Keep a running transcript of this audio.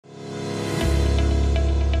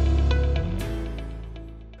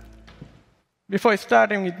Before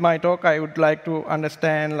starting with my talk, I would like to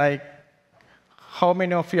understand how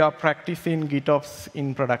many of you are practicing GitOps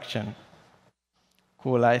in production?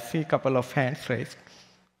 Cool, I see a couple of hands raised.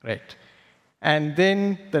 Great. And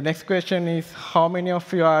then the next question is, how many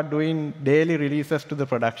of you are doing daily releases to the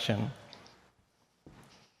production?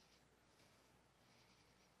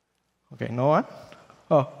 OK, no one?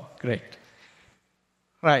 Oh, great.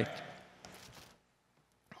 Right.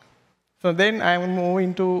 So then I will move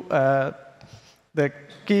into the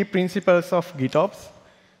key principles of GitOps.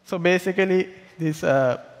 So basically, this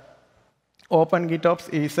Open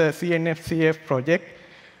GitOps is a CNF-CF project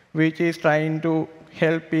which is trying to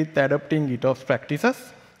help with adopting GitOps practices.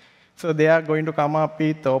 So they are going to come up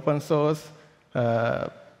with open source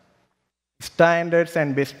standards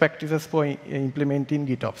and best practices for implementing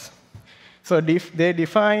GitOps. So they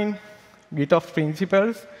define GitOps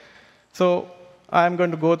principles. So I'm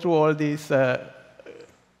going to go through all these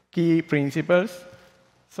key principles.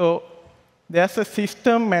 So there's a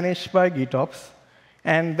system managed by GitOps,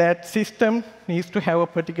 and that system needs to have a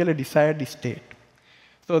particular desired state.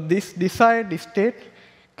 So this desired state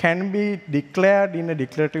can be declared in a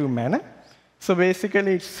declarative manner. So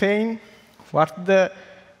basically, it's saying what the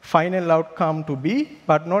final outcome to be,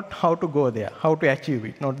 but not how to go there, how to achieve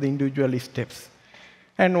it, not the individual steps.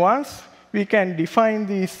 And once we can define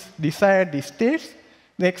these desired states,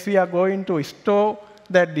 next we are going to store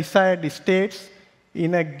that desired states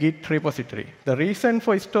in a Git repository. The reason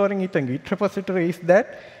for storing it in a Git repository is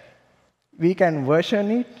that we can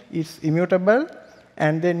version it, it's immutable,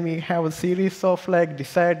 and then we have a series of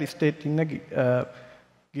desired state in a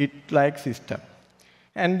Git-like system.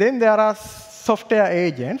 And then there are software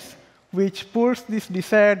agents which pulls this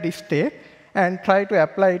desired state and try to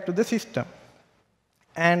apply it to the system.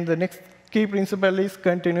 And the next key principle is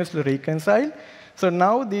continuously reconcile. So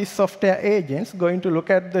now these software agents going to look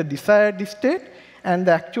at the desired state and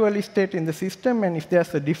the actual state in the system, and if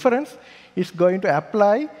there's a difference, it's going to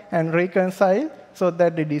apply and reconcile so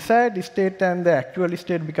that the desired state and the actual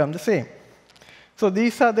state become the same. So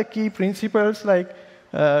these are the key principles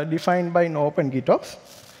defined by an Open GitOps.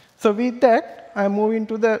 So with that, I move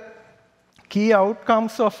into the key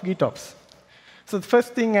outcomes of GitOps. So the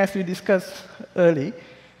first thing, as we discussed earlier,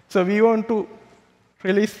 so we want to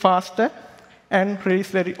release faster and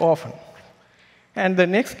release very often. And the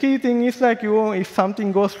next key thing is if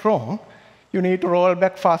something goes wrong, you need to roll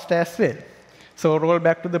back fast as well. So roll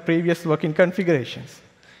back to the previous working configurations.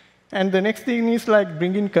 And the next thing is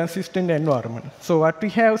bring in consistent environment. So what we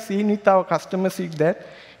have seen with our customers is that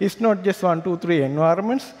it's not just 1, 2, 3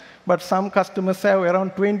 environments, but some customers have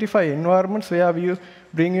around 25 environments where you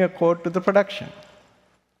bring your code to the production.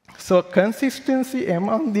 So consistency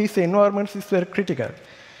among these environments is very critical.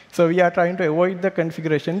 So we are trying to avoid the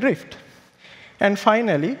configuration drift. And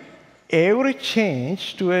finally, every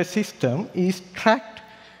change to a system is tracked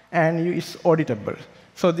and is auditable.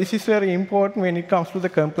 So this is very important when it comes to the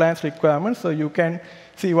compliance requirements, so you can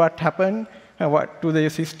see what happened to the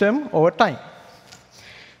system over time.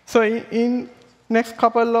 So in next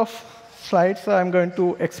couple of slides, I'm going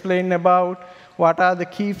to explain about what are the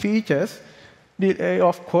key features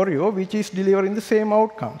of Choreo, which is delivering the same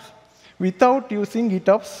outcomes without using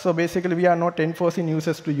GitOps. So basically, we are not enforcing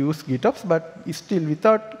users to use GitOps, but still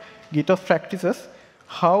without GitOps practices,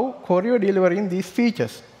 how Choreo delivering these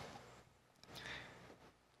features.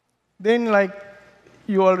 Then,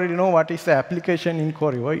 you already know what is the application in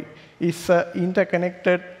Choreo. It's an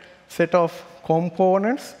interconnected set of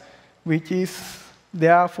components, which is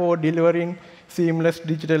there for delivering seamless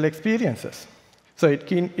digital experiences. So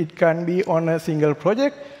it can be on a single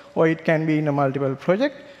project, or it can be in a multiple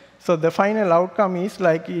project. So the final outcome is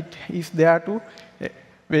it is there to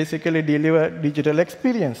basically deliver digital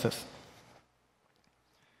experiences.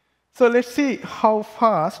 So let's see how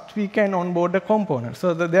fast we can onboard the component.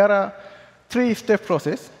 So there are 3-step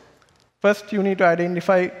process. First, you need to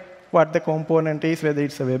identify what the component is, whether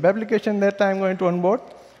it's a web application that I'm going to onboard,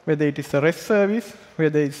 whether it is a REST service,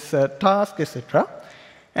 whether it's a task, etc.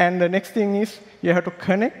 And the next thing is you have to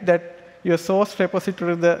connect your source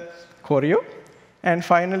repository to the Choreo. And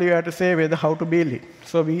finally, you have to say how to build it.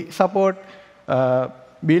 So we support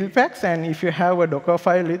build packs, and if you have a Docker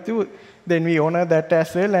file with you, then we honor that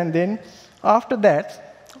as well. And then after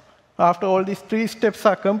that, after all these 3 steps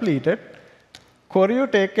are completed, Choreo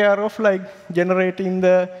take care of generating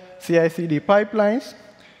the CI/CD pipelines,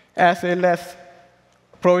 as well as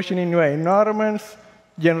provisioning your environments,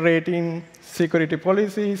 generating security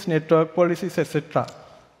policies, network policies, etc.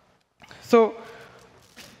 So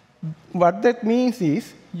what that means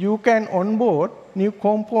is you can onboard new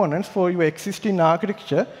components for your existing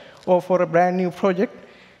architecture or for a brand new project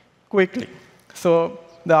quickly. So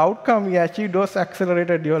the outcome we achieved was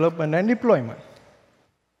accelerated development and deployment.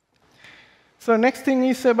 So next thing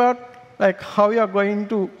is about how you are going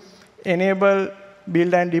to enable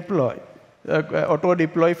build and deploy, auto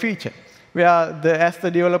deploy feature, where as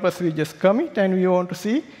the developers, we just commit and we want to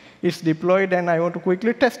see it's deployed and I want to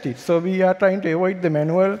quickly test it. So we are trying to avoid the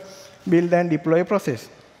manual build and deploy process.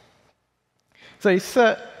 So it's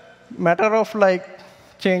a matter of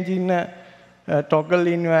changing a toggle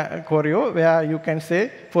in your choreo where you can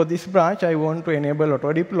say, for this branch, I want to enable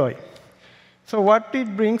auto deploy. So what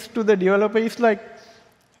it brings to the developer is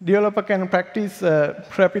developer can practice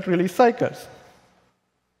rapid release cycles.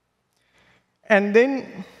 And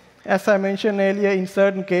then, as I mentioned earlier, in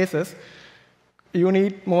certain cases, you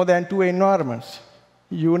need more than 2 environments.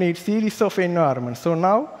 You need series of environments. So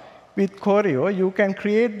now, with Choreo, you can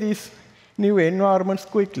create these new environments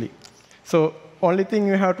quickly. So only thing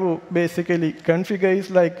you have to basically configure is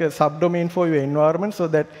a subdomain for your environment so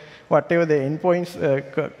that whatever the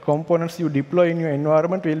endpoints, components you deploy in your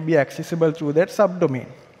environment will be accessible through that subdomain.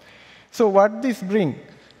 So what this brings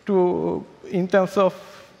to, in terms of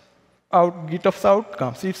GitOps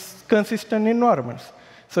outcomes, it's consistent environments.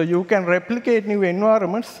 So you can replicate new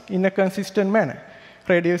environments in a consistent manner,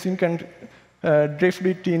 reducing drift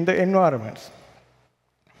between the environments.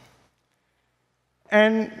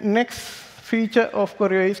 And next feature of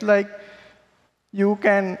Choreo is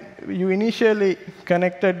you initially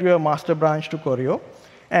connected your master branch to Choreo,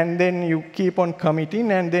 and then you keep on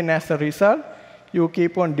committing, and then as a result, you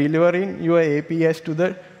keep on delivering your APIs to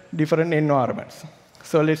the different environments.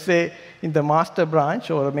 So let's say in the master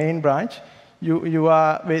branch or the main branch, you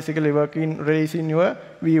are basically releasing your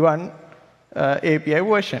V1 API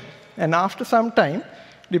version. And after some time,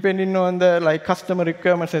 depending on the customer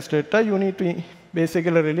requirements, etc., you need to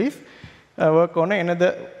basically work on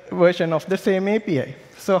another version of the same API.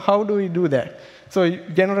 So how do we do that? So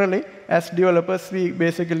generally, as developers, we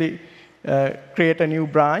basically create a new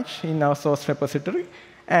branch in our source repository,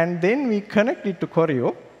 and then we connect it to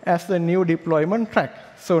Choreo as the new deployment track.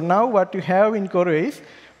 So now what you have in Choreo is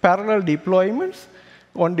parallel deployments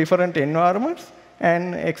on different environments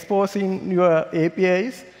and exposing your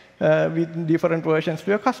APIs with different versions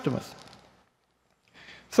to your customers.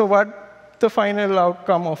 So what the final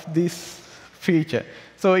outcome of this feature?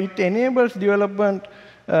 So it enables development,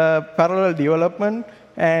 parallel development,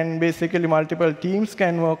 and basically multiple teams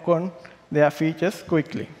can work on their features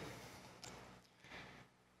quickly.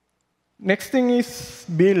 Next thing is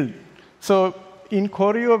build. So in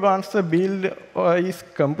Choreo, once the build is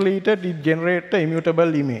completed, it generates an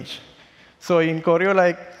immutable image. So in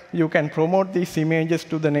Choreo, you can promote these images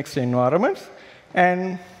to the next environments,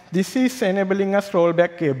 and this is enabling us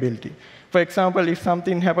rollback capability. For example, if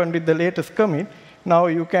something happened with the latest commit, now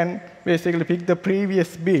you can basically pick the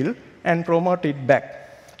previous build and promote it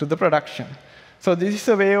back to the production. So this is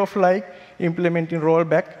a way of implementing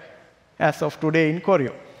rollback as of today in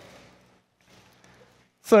Choreo.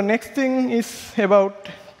 So next thing is about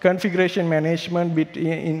configuration management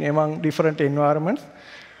among different environments.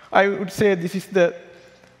 I would say this is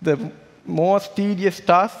the most tedious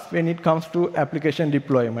task when it comes to application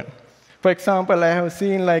deployment. For example, I have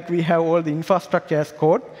seen we have all the infrastructure as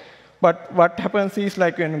code, but what happens is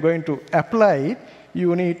when you're going to apply it,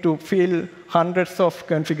 you need to fill hundreds of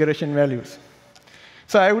configuration values.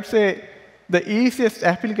 So I would say the easiest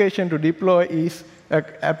application to deploy is an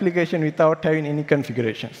application without having any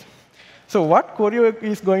configurations. So what Choreo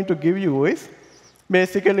is going to give you is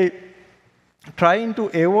basically trying to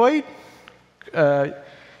avoid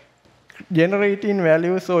generating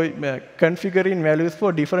values or configuring values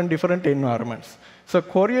for different environments. So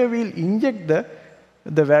Choreo will inject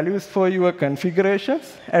the values for your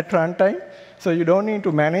configurations at runtime, so you don't need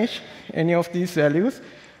to manage any of these values,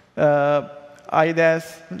 either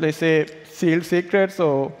as, let's say, sealed secrets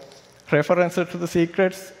or references to the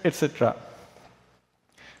secrets, etc.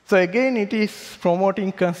 So again, it is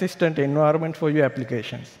promoting consistent environment for your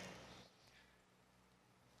applications.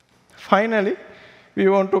 Finally, we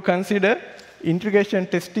want to consider integration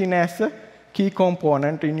testing as a key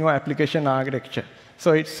component in your application architecture.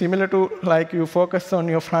 So it's similar to you focus on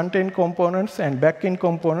your front-end components and back-end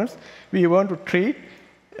components. We want to treat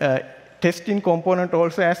testing component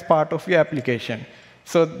also as part of your application.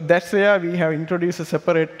 So that's where we have introduced a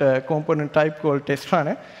separate component type called test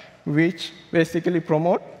runner, which basically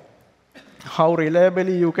promote how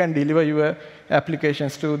reliably you can deliver your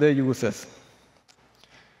applications to the users.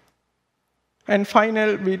 And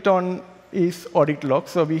final bit on is audit log.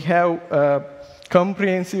 So we have a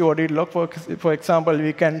comprehensive audit log. For example,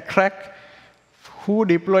 we can track who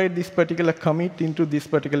deployed this particular commit into this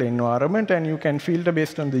particular environment, and you can filter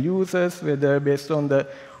based on the users, whether based on the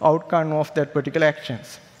outcome of that particular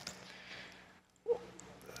actions.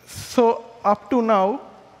 So up to now,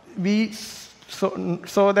 we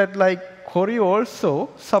saw that like Choreo also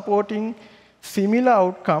supporting similar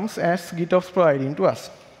outcomes as GitOps providing to us.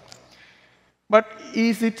 But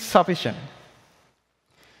is it sufficient?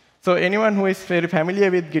 So anyone who is very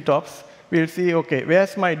familiar with GitOps will see, OK,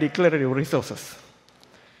 where's my declarative resources?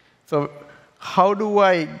 So how do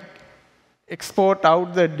I export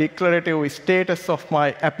out the declarative status of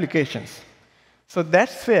my applications? So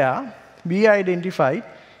that's where we identified,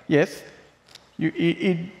 yes,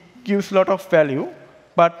 it gives a lot of value,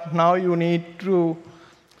 but now you need to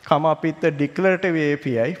come up with a declarative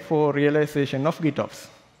API for realization of GitOps.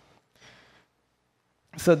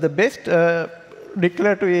 So the best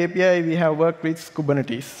declarative API we have worked with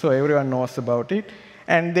Kubernetes, so everyone knows about it.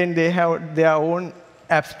 And then they have their own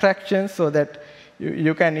abstractions so that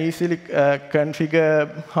you can easily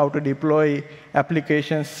configure how to deploy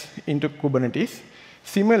applications into Kubernetes.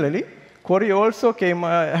 Similarly, Choreo also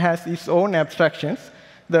has its own abstractions.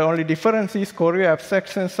 The only difference is Choreo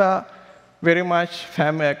abstractions are very much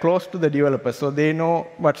close to the developer, so they know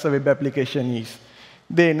what the web application is.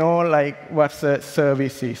 They know like what the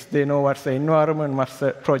service is. They know what's the environment, what's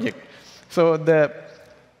the project. So the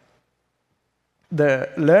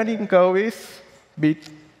learning curve is bit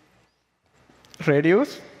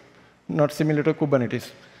reduced, not similar to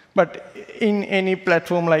Kubernetes. But in any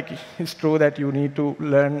platform, like it's true that you need to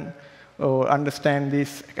learn or understand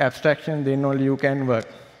this abstraction, then only you can work.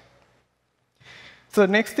 So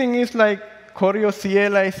next thing is like Choreo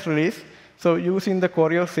CLI is released. So using the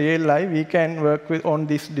Choreo CLI, we can work on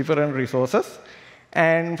these different resources.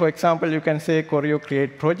 And for example, you can say Choreo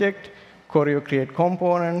create project, Choreo create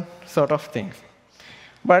component, sort of things.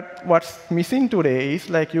 But what's missing today is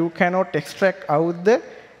like you cannot extract out the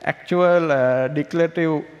actual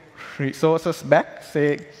declarative resources back,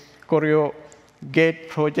 say Choreo get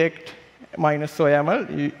project minus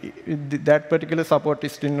YAML. That particular support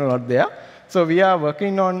is still not there. So we are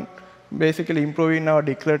working on basically improving our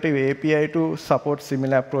declarative API to support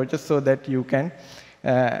similar approaches so that you can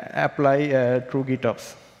apply through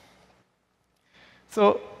GitOps.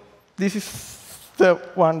 So this is the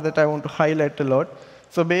one that I want to highlight a lot.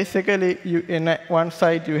 So basically, in one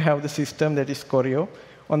side, you have the system that is Choreo.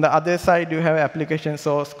 On the other side, you have application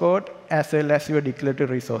source code as well as your declarative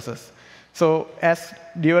resources. So as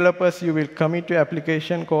developers, you will commit your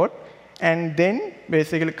application code and then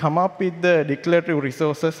basically come up with the declarative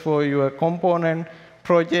resources for your component,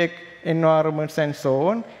 project, environments, and so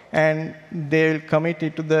on. And they will commit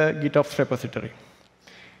it to the GitOps repository.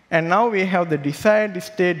 And now we have the desired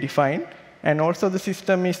state defined, and also the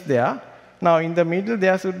system is there. Now in the middle,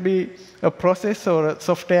 there should be a process or a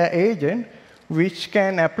software agent which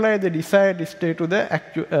can apply the desired state to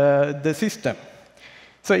the system.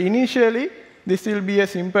 So initially, this will be a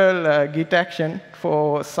simple Git action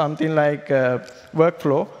for something like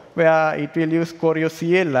workflow, where it will use Choreo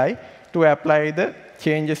CLI to apply the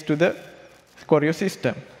changes to the Choreo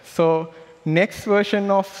system. So next version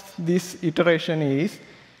of this iteration is,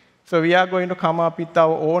 so we are going to come up with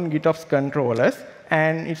our own GitOps controllers,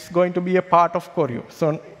 and it's going to be a part of Choreo.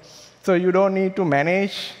 So you don't need to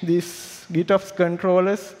manage these GitOps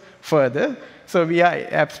controllers further. So we are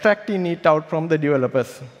abstracting it out from the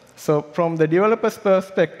developers. So from the developer's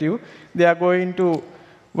perspective, they are going to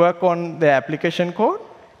work on the application code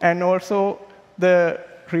and also the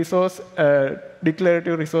resource,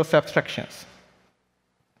 declarative resource abstractions.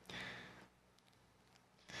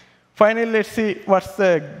 Finally, let's see what's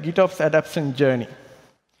the GitOps adoption journey.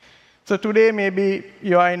 So today, maybe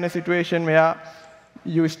you are in a situation where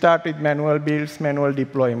you start with manual builds, manual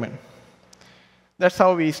deployment. That's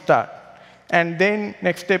how we start. And then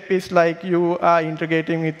next step is like you are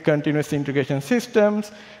integrating with continuous integration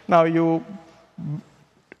systems. Now you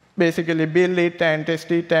basically build it and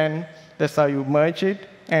test it, and that's how you merge it.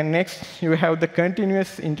 And next, you have the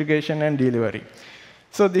continuous integration and delivery.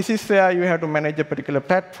 So this is where you have to manage a particular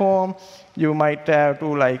platform. You might have to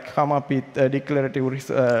like come up with a declarative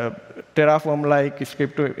Terraform-like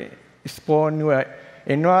script to spawn your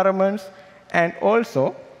environments. And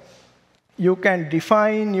also, you can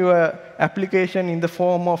define your application in the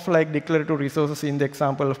form of like declarative resources in the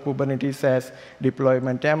example of Kubernetes as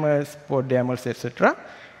deployment YAMLs, pod YAMLs, etc.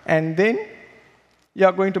 And then you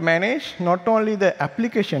are going to manage not only the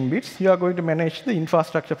application bits, you are going to manage the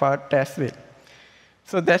infrastructure part as well.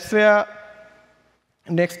 So that's where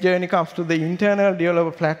next journey comes to the internal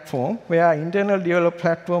developer platform, where internal developer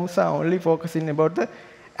platforms are only focusing about the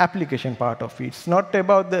application part of it. It's not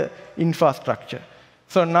about the infrastructure.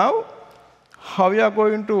 So now, how we are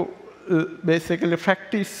going to basically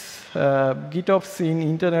practice GitOps in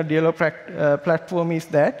internal developer platform is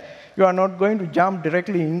that you are not going to jump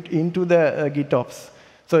directly into the GitOps.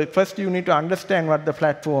 So first, you need to understand what the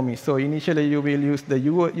platform is. So initially, you will use the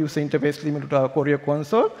user interface limited to our Choreo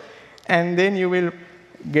console, and then you will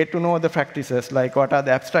get to know the practices, like what are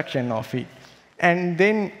the abstraction of it. And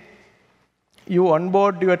then you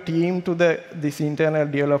onboard your team to this internal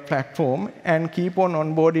developer platform and keep on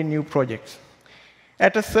onboarding new projects.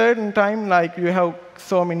 At a certain time, like you have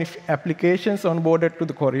so many applications onboarded to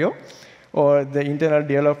the Choreo or the internal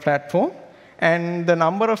developer platform, and the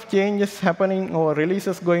number of changes happening or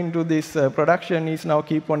releases going to this production is now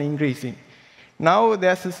keep on increasing. Now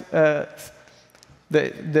there's this,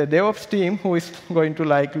 the DevOps team who is going to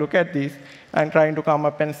like look at this and trying to come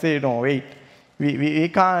up and say, no, wait, we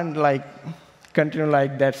can't like continue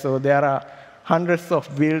like that. So there are hundreds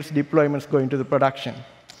of builds, deployments going to the production.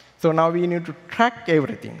 So now we need to track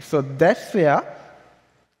everything. So that's where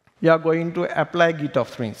we are going to apply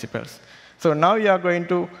GitOps principles. So now you are going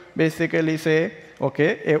to basically say,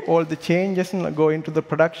 OK, all the changes going to the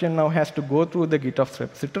production now has to go through the GitOps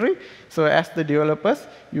repository. So as the developers,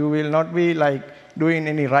 you will not be like doing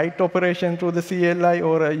any write operation through the CLI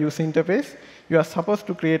or a user interface. You are supposed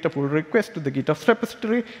to create a pull request to the GitOps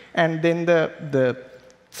repository, and then the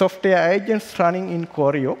software agents running in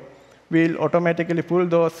Choreo will automatically pull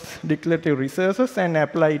those declarative resources and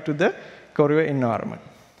apply it to the Choreo environment.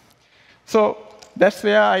 So that's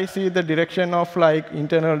where I see the direction of like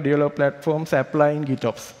internal developer platforms applying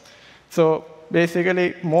GitOps. So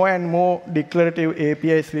basically, more and more declarative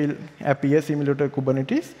APIs will appear similar to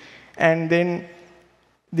Kubernetes. And then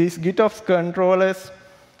these GitOps controllers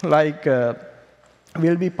like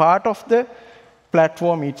will be part of the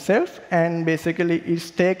platform itself. And basically,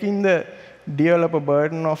 it's taking the developer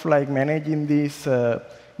burden of like managing these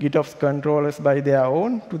GitOps controllers by their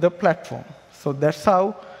own to the platform. So that's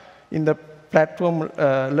how in the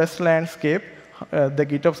platform-less landscape, the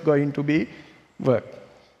GitOps going to be work.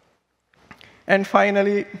 And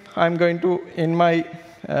finally, I'm going to end my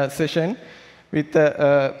session with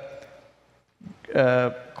a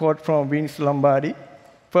quote from Vince Lombardi.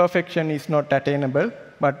 Perfection is not attainable,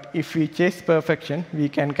 but if we chase perfection, we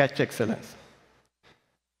can catch excellence.